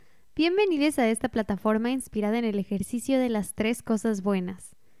Bienvenidos a esta plataforma inspirada en el ejercicio de las 3 cosas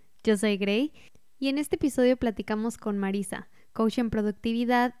buenas. Yo soy Gray y en este episodio platicamos con Marisa, coach en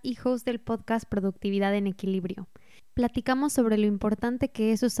productividad y host del podcast Productividad en Equilibrio. Platicamos sobre lo importante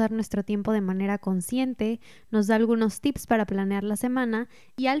que es usar nuestro tiempo de manera consciente, nos da algunos tips para planear la semana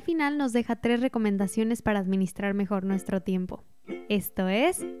y al final nos deja 3 recomendaciones para administrar mejor nuestro tiempo. Esto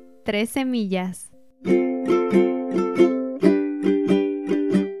es 3 semillas.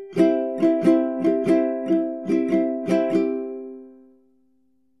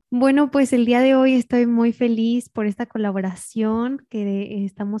 Bueno, pues el día de hoy estoy muy feliz por esta colaboración que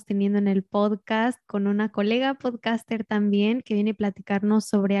estamos teniendo en el podcast con una colega podcaster también que viene a platicarnos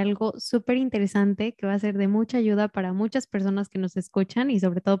sobre algo súper interesante que va a ser de mucha ayuda para muchas personas que nos escuchan y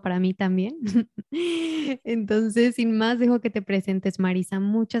sobre todo para mí también. Entonces, sin más, dejo que te presentes, Marisa.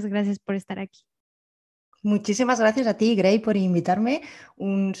 Muchas gracias por estar aquí. Muchísimas gracias a ti, Gray, por invitarme.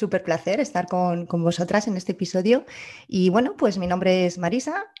 Un súper placer estar con vosotras en este episodio. Y bueno, pues mi nombre es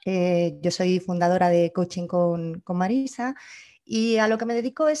Marisa, yo soy fundadora de Coaching con Marisa y a lo que me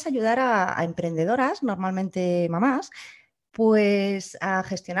dedico es ayudar a emprendedoras, normalmente mamás, pues a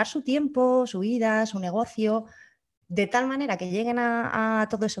gestionar su tiempo, su vida, su negocio, de tal manera que lleguen a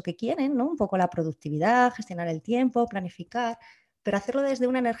todo eso que quieren, ¿no? Un poco la productividad, gestionar el tiempo, planificar, pero hacerlo desde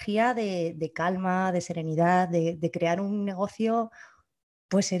una energía de calma, de serenidad, de crear un negocio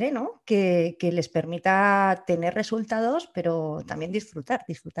pues sereno, que les permita tener resultados, pero también disfrutar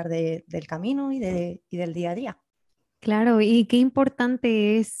del camino y del día a día. Claro, y qué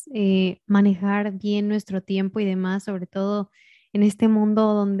importante es manejar bien nuestro tiempo y demás, sobre todo en este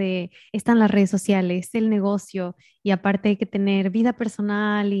mundo donde están las redes sociales, el negocio, y aparte hay que tener vida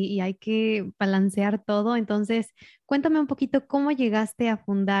personal y hay que balancear todo. Entonces, cuéntame un poquito cómo llegaste a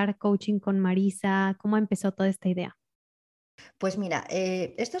fundar Coaching con Marisa, cómo empezó toda esta idea. Pues mira,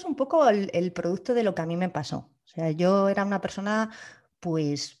 esto es un poco el producto de lo que a mí me pasó. O sea, yo era una persona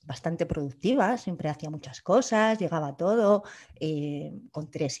pues bastante productiva, siempre hacía muchas cosas, llegaba a todo, con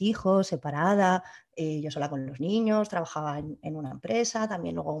 3 hijos, separada, yo sola con los niños, trabajaba en una empresa,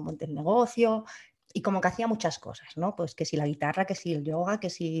 también luego monté el negocio y como que hacía muchas cosas, ¿no? Pues que si la guitarra, que si el yoga, que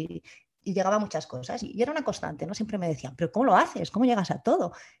si... Y llegaba a muchas cosas y era una constante, ¿no? Siempre me decían, ¿pero cómo lo haces? ¿Cómo llegas a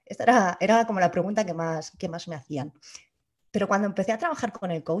todo? Esta era como la pregunta que más me hacían. Pero cuando empecé a trabajar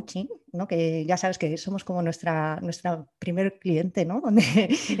con el coaching, ¿no? Que ya sabes que somos como nuestra primer cliente, ¿no?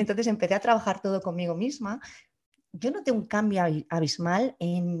 Entonces empecé a trabajar todo conmigo misma. Yo noté un cambio abismal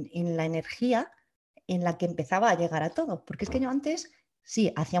en la energía en la que empezaba a llegar a todo. Porque es que yo antes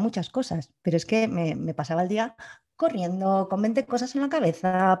sí hacía muchas cosas, pero es que me pasaba el día corriendo, con 20 cosas en la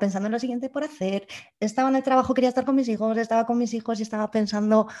cabeza, pensando en lo siguiente por hacer. Estaba en el trabajo, quería estar con mis hijos, estaba con mis hijos y estaba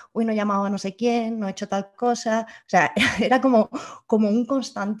pensando, uy, no he llamado a no sé quién, no he hecho tal cosa. O sea, era como un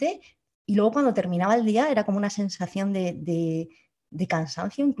constante. Y luego cuando terminaba el día era como una sensación de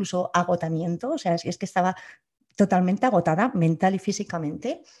cansancio, incluso agotamiento. O sea, es que estaba totalmente agotada mental y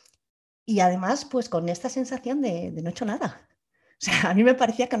físicamente. Y además, pues con esta sensación de no he hecho nada. O sea, a mí me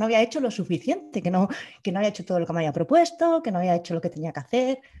parecía que no había hecho lo suficiente, que no había hecho todo lo que me había propuesto, que no había hecho lo que tenía que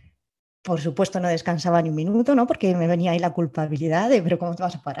hacer. Por supuesto, no descansaba ni un minuto, ¿no? Porque me venía ahí la culpabilidad de, pero ¿cómo te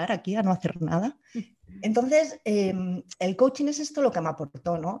vas a parar aquí a no hacer nada? Entonces, el coaching es esto lo que me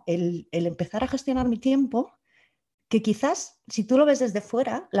aportó, ¿no? El empezar a gestionar mi tiempo, que quizás si tú lo ves desde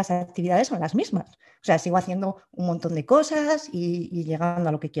fuera, las actividades son las mismas. O sea, sigo haciendo un montón de cosas y llegando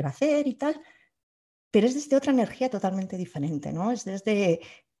a lo que quiero hacer y tal, pero es desde otra energía totalmente diferente, ¿no? Es desde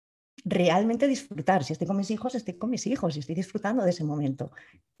realmente disfrutar. Si estoy con mis hijos, estoy con mis hijos y estoy disfrutando de ese momento.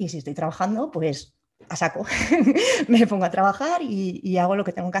 Y si estoy trabajando, pues a saco. Me pongo a trabajar y hago lo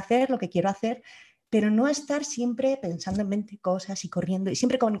que tengo que hacer, lo que quiero hacer, pero no estar siempre pensando en 20 cosas y corriendo y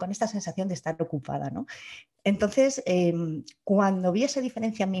siempre con esta sensación de estar ocupada, ¿no? Entonces, cuando vi esa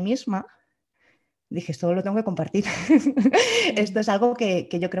diferencia en mí misma, dije, esto lo tengo que compartir. Esto es algo que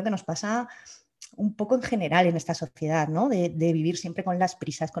yo creo que nos pasa un poco en general en esta sociedad, ¿no? De vivir siempre con las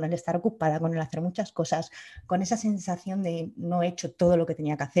prisas, con el estar ocupada, con el hacer muchas cosas, con esa sensación de no he hecho todo lo que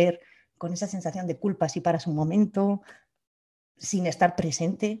tenía que hacer, con esa sensación de culpa si paras un momento, sin estar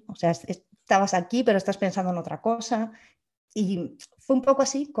presente. O sea, estabas aquí, pero estás pensando en otra cosa. Y fue un poco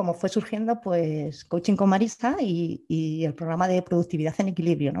así como fue surgiendo pues Coaching con Marisa y el programa de productividad en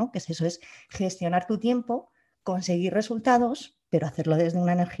equilibrio, ¿no? Que es eso, es gestionar tu tiempo, conseguir resultados, pero hacerlo desde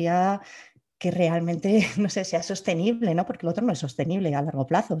una energía que realmente, no sé, sea sostenible, ¿no? Porque el otro no es sostenible a largo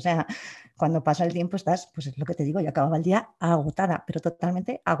plazo. O sea, cuando pasa el tiempo estás, pues es lo que te digo, ya acababa el día agotada, pero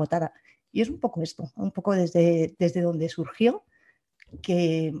totalmente agotada. Y es un poco esto, un poco desde donde surgió,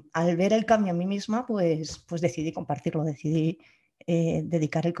 que al ver el cambio en mí misma, pues decidí compartirlo, decidí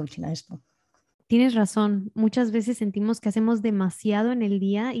dedicar el coaching a esto. Tienes razón, muchas veces sentimos que hacemos demasiado en el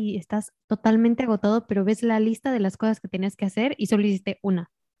día y estás totalmente agotado, pero ves la lista de las cosas que tienes que hacer y solo hiciste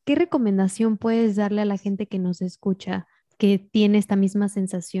una. ¿Qué recomendación puedes darle a la gente que nos escucha, que tiene esta misma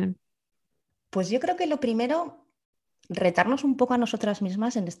sensación? Pues yo creo que lo primero, retarnos un poco a nosotras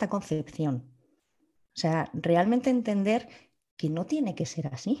mismas en esta concepción. O sea, realmente entender que no tiene que ser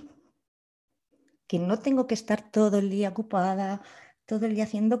así, que no tengo que estar todo el día ocupada, todo el día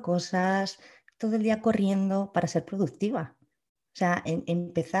haciendo cosas, todo el día corriendo para ser productiva. O sea,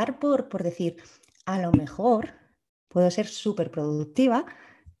 empezar por decir, a lo mejor puedo ser súper productiva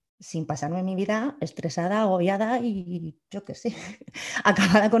sin pasarme mi vida estresada, agobiada y yo qué sé,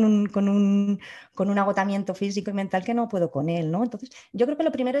 acabada con un agotamiento físico y mental que no puedo con él, ¿no? Entonces, yo creo que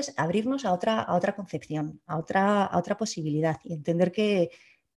lo primero es abrirnos a otra concepción, a otra posibilidad y entender que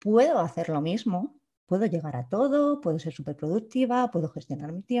puedo hacer lo mismo, puedo llegar a todo, puedo ser súper productiva, puedo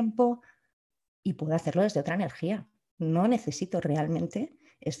gestionar mi tiempo y puedo hacerlo desde otra energía. No necesito realmente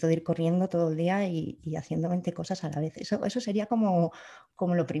esto de ir corriendo todo el día y haciendo 20 cosas a la vez. Eso sería como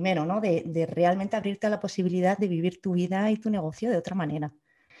lo primero, ¿no? De realmente abrirte a la posibilidad de vivir tu vida y tu negocio de otra manera.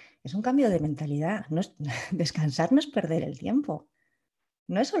 Es un cambio de mentalidad. Descansar no es perder el tiempo.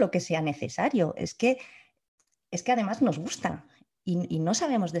 No es solo que sea necesario, es que además nos gusta y no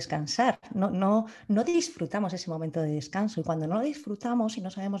sabemos descansar, no disfrutamos ese momento de descanso y cuando no lo disfrutamos y no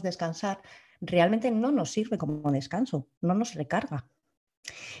sabemos descansar, realmente no nos sirve como descanso, no nos recarga.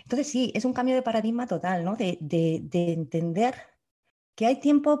 Entonces sí, es un cambio de paradigma total, ¿no? De entender que hay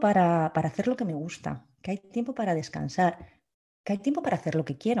tiempo para hacer lo que me gusta, que hay tiempo para descansar, que hay tiempo para hacer lo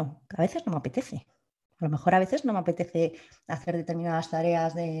que quiero, que a veces no me apetece. A lo mejor a veces no me apetece hacer determinadas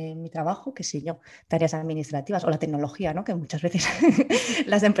tareas de mi trabajo, qué sé yo, tareas administrativas o la tecnología, ¿no? Que muchas veces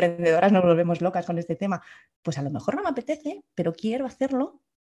las emprendedoras nos volvemos locas con este tema. Pues a lo mejor no me apetece, pero quiero hacerlo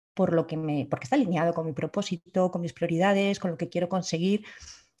porque está alineado con mi propósito, con mis prioridades, con lo que quiero conseguir.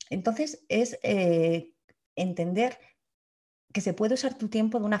 Entonces es entender que se puede usar tu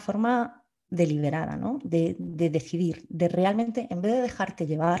tiempo de una forma deliberada, ¿no? De decidir, de realmente, en vez de dejarte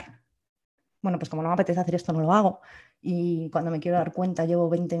llevar, bueno, pues como no me apetece hacer esto, no lo hago, y cuando me quiero dar cuenta llevo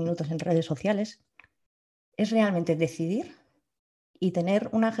 20 minutos en redes sociales, es realmente decidir y tener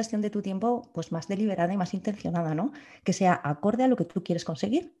una gestión de tu tiempo pues más deliberada y más intencionada, ¿no? Que sea acorde a lo que tú quieres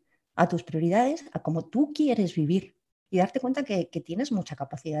conseguir, a tus prioridades, a cómo tú quieres vivir y darte cuenta que tienes mucha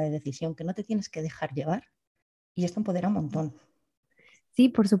capacidad de decisión, que no te tienes que dejar llevar y esto empodera un montón. Sí,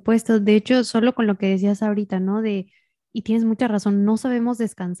 por supuesto. De hecho, solo con lo que decías ahorita, ¿no? Y tienes mucha razón, no sabemos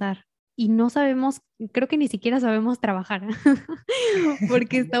descansar y no sabemos, creo que ni siquiera sabemos trabajar,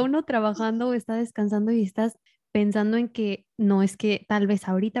 porque está uno trabajando o está descansando y estás pensando en que no, es que tal vez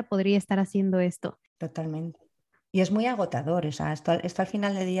ahorita podría estar haciendo esto. Totalmente. Y es muy agotador, o sea, esto al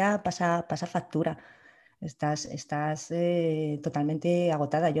final del día pasa factura. Estás totalmente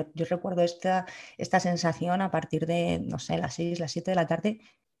agotada. Yo recuerdo esta sensación a partir de, no sé, las 6, las 7 de la tarde,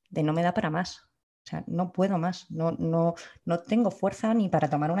 de no me da para más. O sea, no puedo más, no tengo fuerza ni para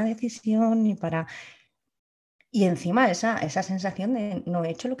tomar una decisión, ni para... Y encima esa sensación de no he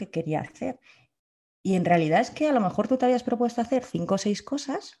hecho lo que quería hacer. Y en realidad es que a lo mejor tú te habías propuesto hacer 5 o 6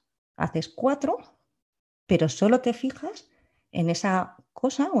 cosas, haces 4 pero solo te fijas en esa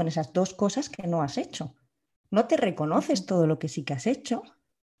cosa o en esas 2 cosas que no has hecho. No te reconoces todo lo que sí que has hecho,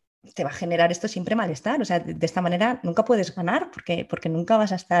 te va a generar esto siempre malestar. O sea, de esta manera nunca puedes ganar porque nunca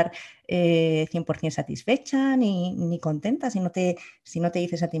vas a estar 100% satisfecha ni contenta si no te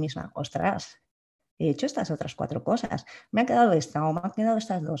dices a ti misma, ostras, he hecho estas otras 4 cosas, me ha quedado esta o me han quedado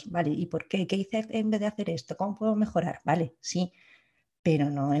estas 2, vale, ¿y por qué? ¿Qué hice en vez de hacer esto? ¿Cómo puedo mejorar? Vale, sí,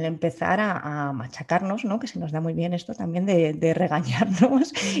 pero no el empezar a machacarnos, ¿no? Que se nos da muy bien esto también de regañarnos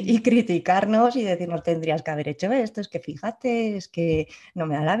Sí. y criticarnos y decirnos tendrías que haber hecho esto, es que fíjate, es que no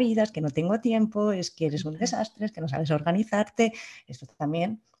me da la vida, es que no tengo tiempo, es que eres un Total. desastre, es que no sabes organizarte. Esto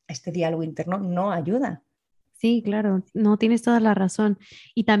también, este diálogo interno no ayuda. Sí, claro, no tienes toda la razón.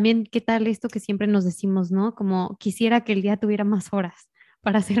 Y también, ¿qué tal esto que siempre nos decimos, ¿no? Como quisiera que el día tuviera más horas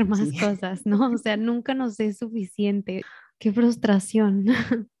para hacer más Sí, cosas, ¿no? O sea, nunca nos es suficiente. Qué frustración.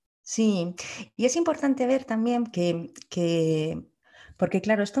 sí. Y es importante ver también porque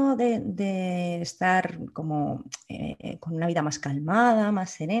claro, esto de estar como con una vida más calmada, más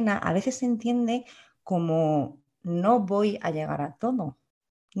serena, a veces se entiende como no voy a llegar a todo,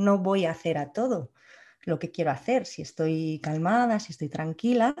 no voy a hacer a todo lo que quiero hacer. Si estoy calmada, si estoy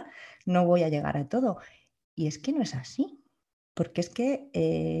tranquila, no voy a llegar a todo. Y es que no es así. Porque es que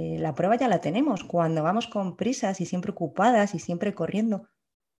la prueba ya la tenemos. Cuando vamos con prisas y siempre ocupadas y siempre corriendo,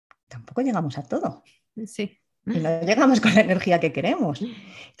 tampoco llegamos a todo. Sí. y no llegamos con la energía que queremos.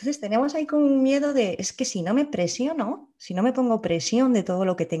 Entonces tenemos ahí como un miedo de, es que si no me presiono, si no me pongo presión de todo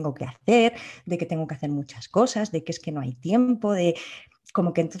lo que tengo que hacer, de que tengo que hacer muchas cosas, de que es que no hay tiempo, de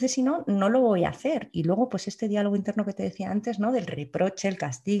como que entonces si no, no lo voy a hacer. Y luego pues este diálogo interno que te decía antes, ¿no? Del reproche, el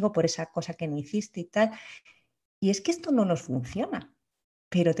castigo por esa cosa que no hiciste y tal. Y es que esto no nos funciona,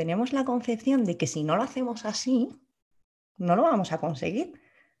 pero tenemos la concepción de que si no lo hacemos así, no lo vamos a conseguir.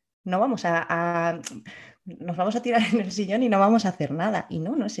 No vamos nos vamos a tirar en el sillón y no vamos a hacer nada. Y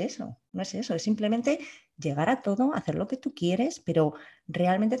no, no es eso, no es eso, es simplemente llegar a todo, hacer lo que tú quieres, pero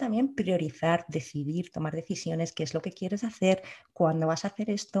realmente también priorizar, decidir, tomar decisiones, qué es lo que quieres hacer, cuándo vas a hacer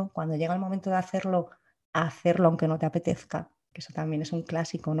esto, cuando llega el momento de hacerlo aunque no te apetezca, que eso también es un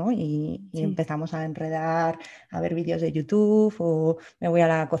clásico, ¿no? Y Sí. empezamos a enredar, a ver vídeos de YouTube o me voy a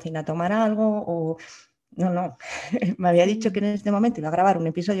la cocina a tomar algo o no, no. Me había dicho que Sí. en este momento iba a grabar un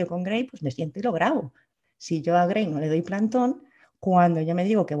episodio con Gray, pues me siento y lo grabo. Si yo a Gray no le doy plantón, cuando yo me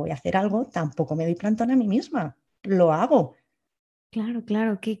digo que voy a hacer algo, tampoco me doy plantón a mí misma. Lo hago. Claro,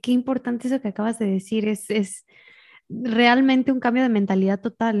 claro, qué importante eso que acabas de decir. Es realmente un cambio de mentalidad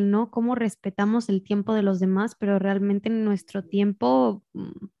total, ¿no? Cómo respetamos el tiempo de los demás, pero realmente nuestro tiempo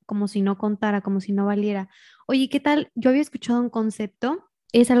como si no contara, como si no valiera. Oye, ¿qué tal? Yo había escuchado un concepto,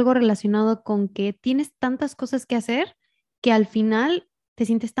 es algo relacionado con que tienes tantas cosas que hacer que al final te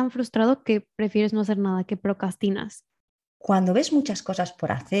sientes tan frustrado que prefieres no hacer nada, que procrastinas. Cuando ves muchas cosas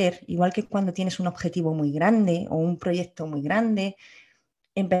por hacer, igual que cuando tienes un objetivo muy grande o un proyecto muy grande,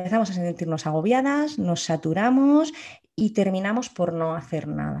 empezamos a sentirnos agobiadas, nos saturamos y terminamos por no hacer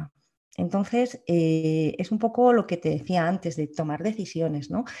nada. Entonces, es un poco lo que te decía antes de tomar decisiones,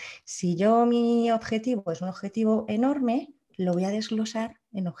 ¿no? Si yo mi objetivo es un objetivo enorme, lo voy a desglosar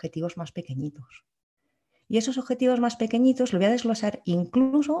en objetivos más pequeñitos. Y esos objetivos más pequeñitos lo voy a desglosar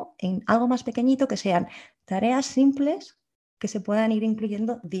incluso en algo más pequeñito que sean tareas simples que se puedan ir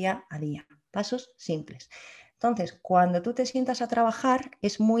incluyendo día a día, pasos simples. Entonces, cuando tú te sientas a trabajar,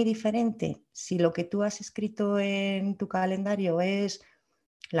 es muy diferente si lo que tú has escrito en tu calendario es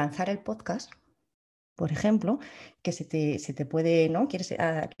lanzar el podcast, por ejemplo, que se te puede, ¿no? Quieres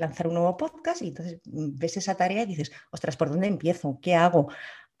lanzar un nuevo podcast y entonces ves esa tarea y dices, ostras, ¿por dónde empiezo? ¿Qué hago?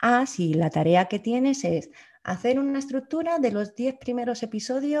 Ah, sí, la tarea que tienes es hacer una estructura de los 10 primeros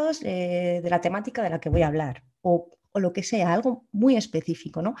episodios de la temática de la que voy a hablar o lo que sea, algo muy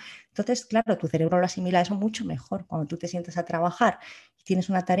específico, ¿no? Entonces, claro, tu cerebro lo asimila eso mucho mejor. Cuando tú te sientes a trabajar y tienes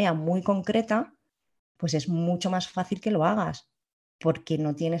una tarea muy concreta, pues es mucho más fácil que lo hagas, porque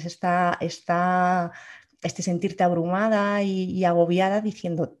no tienes este sentirte abrumada y agobiada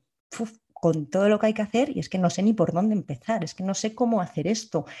diciendo, con todo lo que hay que hacer y es que no sé ni por dónde empezar, es que no sé cómo hacer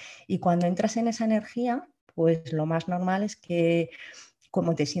esto. Y cuando entras en esa energía, pues lo más normal es que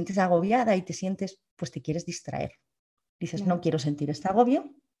como te sientes agobiada y te sientes, pues te quieres distraer. Dices, no Claro. quiero sentir este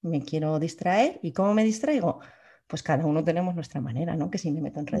agobio, me quiero distraer. ¿Y cómo me distraigo? Pues cada uno tenemos nuestra manera, ¿no? Que si me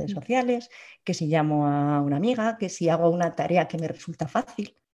meto en redes Ujú. sociales, que si llamo a una amiga, que si hago una tarea que me resulta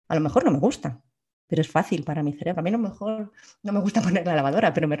fácil. A lo mejor no me gusta, pero es fácil para mi cerebro. A mí a lo mejor no me gusta poner la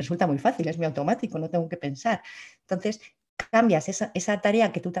lavadora, pero me resulta muy fácil, es muy automático, no tengo que pensar. Entonces, cambias esa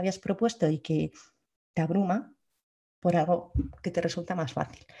tarea que tú te habías propuesto y que te abruma por algo que te resulta más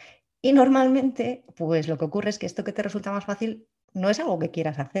fácil. Y normalmente, pues lo que ocurre es que esto que te resulta más fácil no es algo que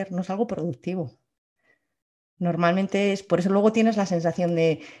quieras hacer, no es algo productivo. Normalmente es por eso luego tienes la sensación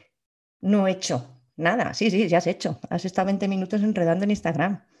de no he hecho nada. Sí, sí, ya has hecho. Has estado 20 minutos enredando en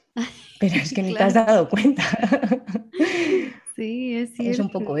Instagram, pero es que ni te has Claro, dado cuenta. sí, es Es un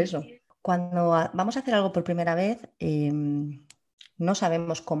cierto. poco eso. Cuando vamos a hacer algo por primera vez, no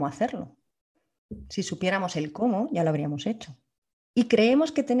sabemos cómo hacerlo. Si supiéramos el cómo, ya lo habríamos hecho. Y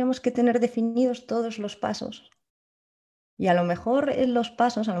creemos que tenemos que tener definidos todos los pasos. Y a lo mejor los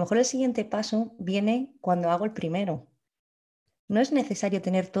pasos, a lo mejor el siguiente paso viene cuando hago el primero. No es necesario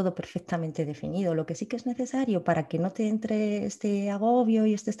tener todo perfectamente definido. Lo que sí que es necesario para que no te entre este agobio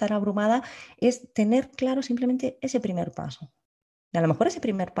y este estar abrumada es tener claro simplemente ese primer paso. Y a lo mejor ese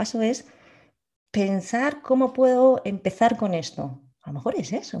primer paso es pensar cómo puedo empezar con esto. A lo mejor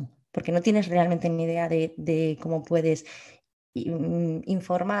es eso, porque no tienes realmente ni idea de cómo puedes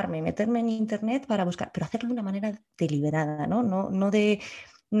informarme, meterme en internet para buscar, pero hacerlo de una manera deliberada, ¿no? No de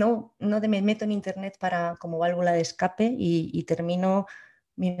me meto en internet para como válvula de escape y termino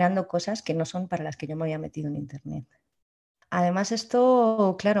mirando cosas que no son para las que yo me había metido en internet. Además,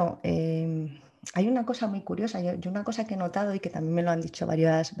 esto, claro, hay una cosa muy curiosa, yo una cosa que he notado y que también me lo han dicho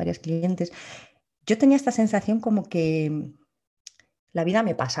varias clientes, yo tenía esta sensación como que la vida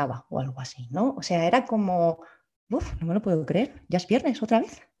me pasaba o algo así, ¿no? O sea, era como, uff, no me lo puedo creer, ya es viernes otra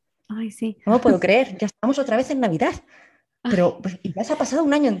vez. Ay, sí. No lo puedo creer, ya estamos otra vez en Navidad. Ay, Pero pues, y ya se ha pasado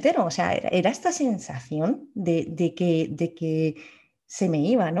un año entero, o sea, era esta sensación de que se me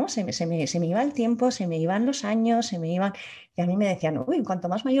iba, ¿no? Se me iba el tiempo, se me iban los años, se me iban... Y a mí me decían, uy, cuanto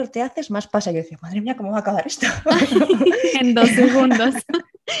más mayor te haces, más pasa. Yo decía, madre mía, ¿cómo va a acabar esto? en 2 segundos.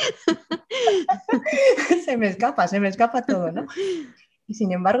 Se me escapa todo, ¿no? Y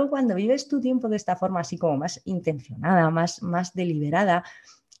sin embargo, cuando vives tu tiempo de esta forma así como más intencionada, más deliberada,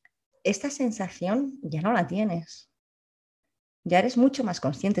 esta sensación ya no la tienes. Ya eres mucho más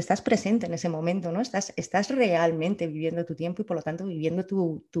consciente, estás presente en ese momento, ¿no? Estás realmente viviendo tu tiempo y por lo tanto viviendo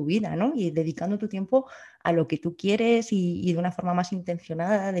tu vida, ¿no? Y dedicando tu tiempo a lo que tú quieres y de una forma más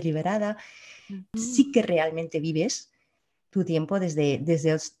intencionada, deliberada. Ujú. Sí que realmente vives tu tiempo desde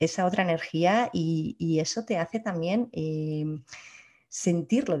esa otra energía y eso te hace también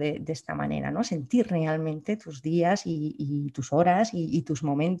sentirlo de esta manera, ¿no? Sentir realmente tus días y tus horas y tus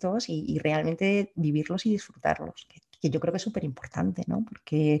momentos y realmente vivirlos y disfrutarlos, que yo creo que es súper importante, ¿no?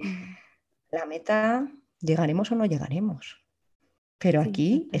 Porque Mm, la meta, llegaremos o no llegaremos, pero sí,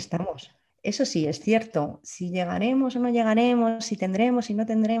 aquí total. estamos. Eso sí, es cierto, si llegaremos o no llegaremos, si tendremos, si no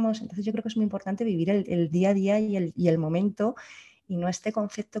tendremos, entonces yo creo que es muy importante vivir el día a día y el momento y no este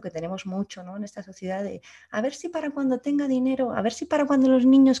concepto que tenemos mucho, ¿no? En esta sociedad de a ver si para cuando tenga dinero, a ver si para cuando los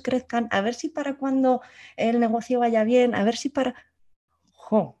niños crezcan, a ver si para cuando el negocio vaya bien, a ver si para...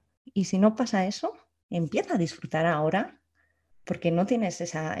 ¡Jo! Y si no pasa eso, empieza a disfrutar ahora porque no tienes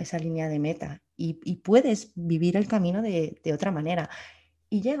esa línea de meta y puedes vivir el camino de otra manera.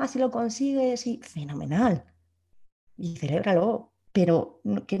 Y llegas y lo consigues y fenomenal, y celébralo, pero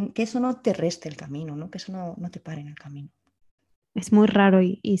que eso no te reste el camino, ¿no? Que eso no te pare en el camino. Es muy raro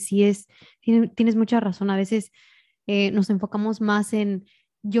y sí tienes mucha razón. A veces nos enfocamos más en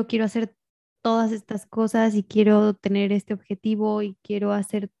yo quiero hacer todas estas cosas y quiero tener este objetivo y quiero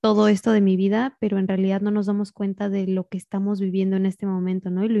hacer todo esto de mi vida, pero en realidad no nos damos cuenta de lo que estamos viviendo en este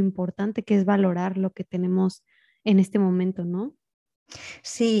momento, ¿no? Y lo importante que es valorar lo que tenemos en este momento, ¿no?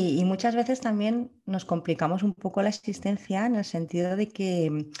 Sí, y muchas veces también nos complicamos un poco la existencia en el sentido de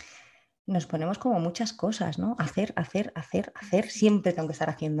que nos ponemos como muchas cosas, ¿no? Hacer, hacer, hacer, hacer. Sí. Siempre tengo que estar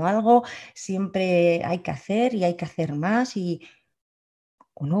haciendo algo, siempre hay que hacer y hay que hacer más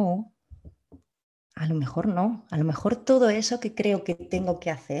o no, a lo mejor no. A lo mejor todo eso que creo que tengo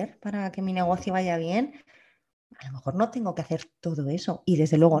que hacer para que mi negocio vaya bien, a lo mejor no tengo que hacer todo eso y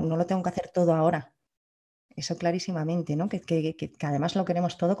desde luego Sí, no lo tengo que hacer todo ahora. Eso clarísimamente, ¿no? Que además lo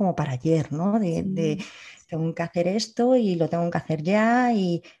queremos todo como para ayer, ¿no? sí, Tengo que hacer esto y lo tengo que hacer ya.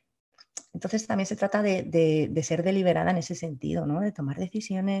 Y entonces también se trata de ser deliberada en ese sentido, ¿no? De tomar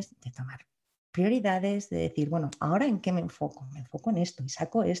decisiones, de tomar prioridades, de decir, bueno, ¿ahora en qué me enfoco? Me enfoco en esto y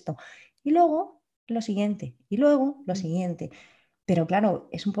saco esto. Y luego lo siguiente, y luego lo mm, siguiente. Pero claro,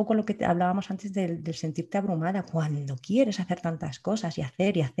 es un poco lo que hablábamos antes del sentirte abrumada cuando quieres hacer tantas cosas y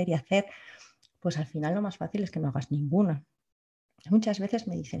hacer y hacer y hacer, pues al final lo más fácil es que no hagas ninguna. Muchas veces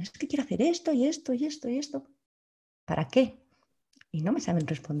me dicen, es que quiero hacer esto y esto y esto y esto. ¿Para qué? Y no me saben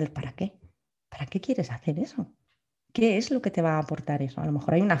responder para qué. ¿Para qué quieres hacer eso? ¿Qué es lo que te va a aportar eso? A lo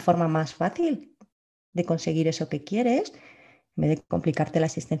mejor hay una forma más fácil de conseguir eso que quieres en vez de complicarte la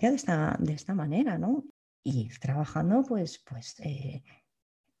existencia de esta manera, ¿no? Y ir trabajando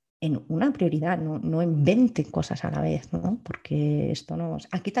en una prioridad, no en 20 cosas a la vez, ¿no? Porque esto nos...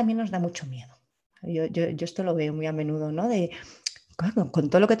 Aquí también nos da mucho miedo. Yo esto lo veo muy a menudo, ¿no? De, claro, con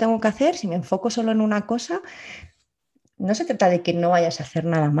todo lo que tengo que hacer, si me enfoco solo en una cosa, no se trata de que no vayas a hacer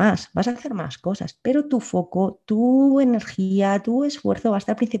nada más, vas a hacer más cosas, pero tu foco, tu energía, tu esfuerzo va a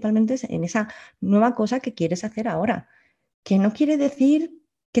estar principalmente en esa nueva cosa que quieres hacer ahora, que no quiere decir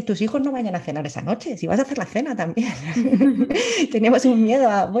que tus hijos no vayan a cenar esa noche, si vas a hacer la cena también. Teníamos un miedo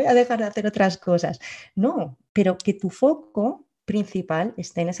a voy a dejar de hacer otras cosas. No, pero que tu foco principal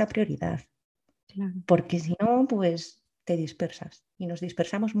esté en esa prioridad, claro, porque si no, pues te dispersas y nos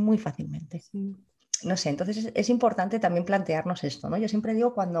dispersamos muy fácilmente. sí. No sé, entonces es importante también plantearnos esto, ¿no? Yo siempre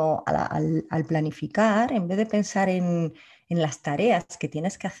digo cuando al planificar, en vez de pensar en las tareas que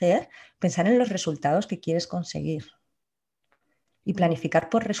tienes que hacer, pensar en los resultados que quieres conseguir y Mm, planificar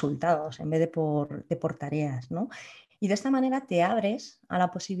por resultados en vez de por tareas, ¿no? Y de esta manera te abres a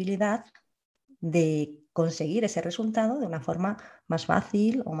la posibilidad de conseguir ese resultado de una forma más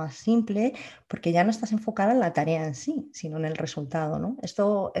fácil o más simple, porque ya no estás enfocada en la tarea en sí, sino en el resultado, ¿no?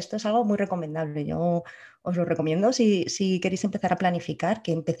 Esto es algo muy recomendable. Yo os lo recomiendo si queréis empezar a planificar,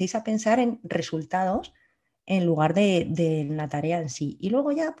 que empecéis a pensar en resultados en lugar de la tarea en sí. Y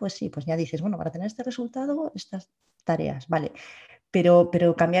luego ya, pues sí, pues ya dices, bueno, para tener este resultado, estas tareas, vale. Pero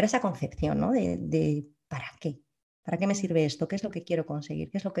cambiar esa concepción, ¿no? De ¿para qué? ¿Para qué me sirve esto? ¿Qué es lo que quiero conseguir?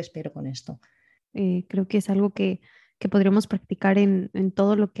 ¿Qué es lo que espero con esto? Creo que es algo que podríamos practicar en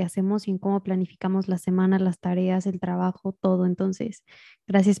todo lo que hacemos y en cómo planificamos las semanas, las tareas, el trabajo, todo. Entonces,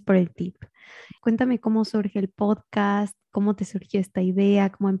 gracias por el tip. Cuéntame cómo surge el podcast, cómo te surgió esta idea,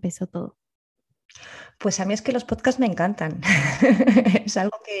 cómo empezó todo. Pues a mí es que los podcasts me encantan. Es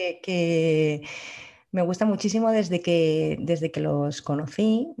algo que me gusta muchísimo desde que los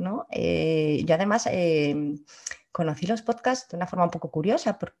conocí, ¿no? Yo además conocí los podcasts de una forma un poco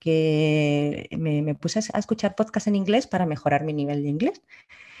curiosa porque me puse a escuchar podcasts en inglés para mejorar mi nivel de inglés.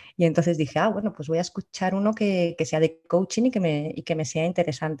 Y entonces dije, bueno, pues voy a escuchar uno que sea de coaching y que me sea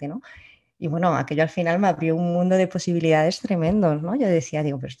interesante, ¿no? Y bueno, aquello al final me abrió un mundo de posibilidades tremendos, ¿no? Yo decía,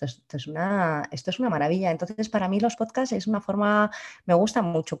 digo, pero esto es una maravilla. Entonces, para mí los podcasts es una forma, me gusta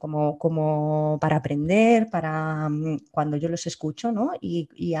mucho como para aprender, para cuando yo los escucho, ¿no?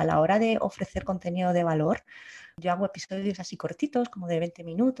 Y a la hora de ofrecer contenido de valor, yo hago episodios así cortitos, como de 20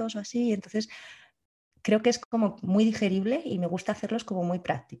 minutos o así, entonces creo que es como muy digerible y me gusta hacerlos como muy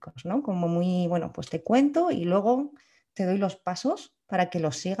prácticos, ¿no? Como muy, bueno, pues te cuento y luego te doy los pasos para que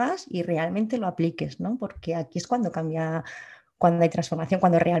los sigas y realmente lo apliques, ¿no? Porque aquí es cuando cambia, cuando hay transformación,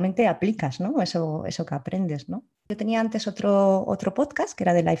 cuando realmente aplicas, ¿no? Eso que aprendes, ¿no? Yo tenía antes otro podcast que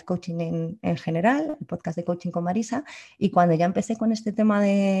era de life coaching en general, el podcast de coaching con Marisa, y cuando ya empecé con este tema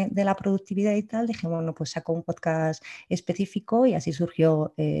de la productividad y tal, dije, bueno, pues saco un podcast específico y así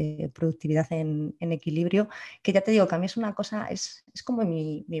surgió Productividad en Equilibrio, que ya te digo que a mí es una cosa, es como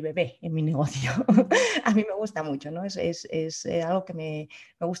mi bebé en mi negocio. A mí me gusta mucho, ¿no? Es algo que me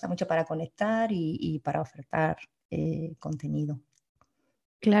gusta mucho para conectar y para ofertar contenido.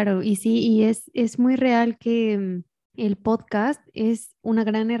 Claro, y sí, y es muy real que el podcast es una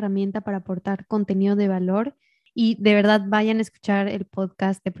gran herramienta para aportar contenido de valor y de verdad vayan a escuchar el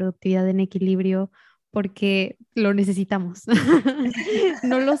podcast de Productividad en Equilibrio porque lo necesitamos.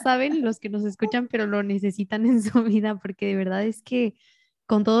 No lo saben los que nos escuchan, pero lo necesitan en su vida porque de verdad es que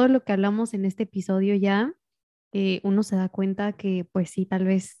con todo lo que hablamos en este episodio ya, uno se da cuenta que pues sí, tal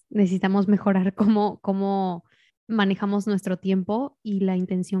vez necesitamos mejorar cómo manejamos nuestro tiempo y la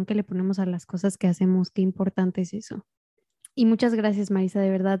intención que le ponemos a las cosas que hacemos. Qué importante es eso. Y muchas gracias, Marisa, de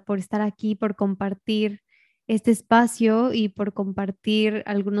verdad, por estar aquí, por compartir este espacio y por compartir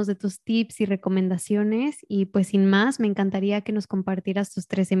algunos de tus tips y recomendaciones. Y pues sin más, me encantaría que nos compartieras tus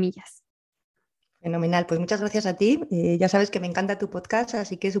 3 semillas. Fenomenal, pues muchas gracias a ti. Ya sabes que me encanta tu podcast,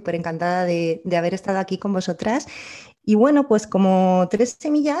 así que súper encantada de haber estado aquí con vosotras. Y bueno, pues como 3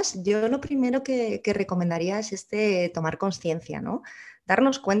 semillas, yo lo primero que recomendaría es tomar conciencia, ¿no?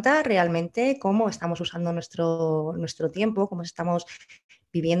 Darnos cuenta realmente cómo estamos usando nuestro tiempo, cómo estamos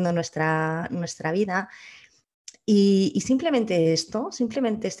viviendo nuestra vida. Y simplemente esto,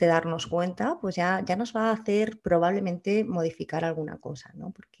 simplemente darnos cuenta, pues ya nos va a hacer probablemente modificar alguna cosa,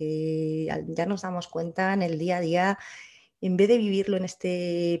 ¿no? Porque ya nos damos cuenta en el día a día, en vez de vivirlo en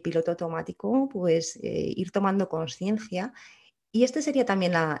este piloto automático, pues ir tomando conciencia. Y este sería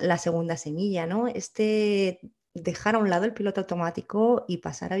también la segunda semilla, ¿no? Dejar a un lado el piloto automático y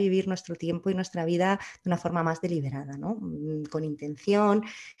pasar a vivir nuestro tiempo y nuestra vida de una forma más deliberada, ¿no? Con intención,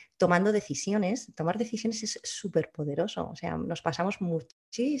 tomando decisiones. Tomar decisiones es súper poderoso. O sea, nos pasamos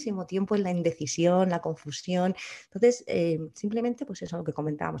muchísimo tiempo en la indecisión, la confusión. Entonces, simplemente, pues eso, lo que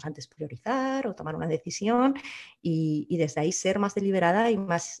comentábamos antes, priorizar o tomar una decisión y desde ahí ser más deliberada y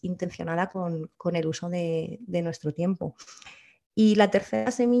más intencionada con el uso de nuestro tiempo. Y la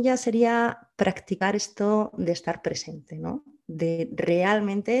tercera semilla sería practicar esto de estar presente, ¿no? De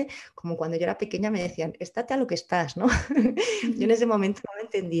realmente, como cuando yo era pequeña me decían, estate a lo que estás, ¿no? Yo en ese momento no lo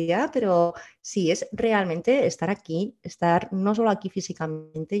entendía, pero sí, es realmente estar aquí, estar no solo aquí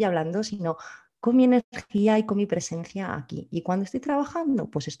físicamente y hablando, sino con mi energía y con mi presencia aquí. Y cuando estoy trabajando,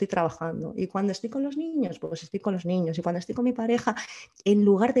 pues estoy trabajando. Y cuando estoy con los niños, pues estoy con los niños. Y cuando estoy con mi pareja, en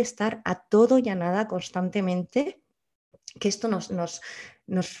lugar de estar a todo y a nada constantemente, que esto nos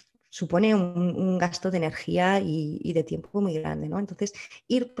supone un gasto de energía y de tiempo muy grande, ¿no? Entonces,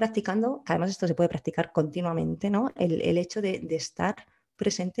 ir practicando, que además esto se puede practicar continuamente, ¿no? El hecho de estar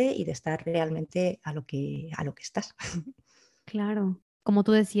presente y de estar realmente a lo que estás. Claro, como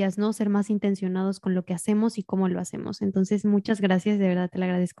tú decías, ¿no? Ser más intencionados con lo que hacemos y cómo lo hacemos. Entonces, muchas gracias, de verdad te lo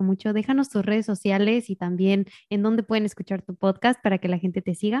agradezco mucho. Déjanos tus redes sociales y también en dónde pueden escuchar tu podcast para que la gente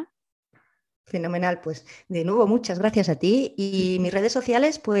te siga. Fenomenal, pues de nuevo muchas gracias a ti y mis redes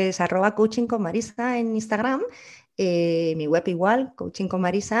sociales pues @coaching con Marisa en Instagram, mi web igual, Coaching con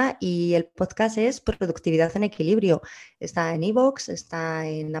Marisa y el podcast es Productividad en Equilibrio. Está en iVoox, está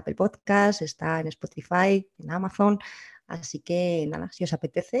en Apple Podcasts, está en Spotify, en Amazon, Así que nada, si os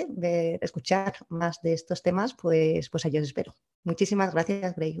apetece escuchar más de estos temas, pues allí os espero. Muchísimas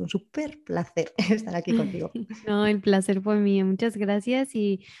gracias, Grey. Un súper placer estar aquí contigo. No, el placer fue mío. Muchas gracias.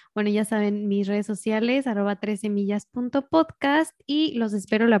 Y bueno, ya saben, mis redes sociales, @13millas.podcast y los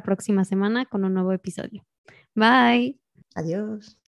espero la próxima semana con un nuevo episodio. Bye. Adiós.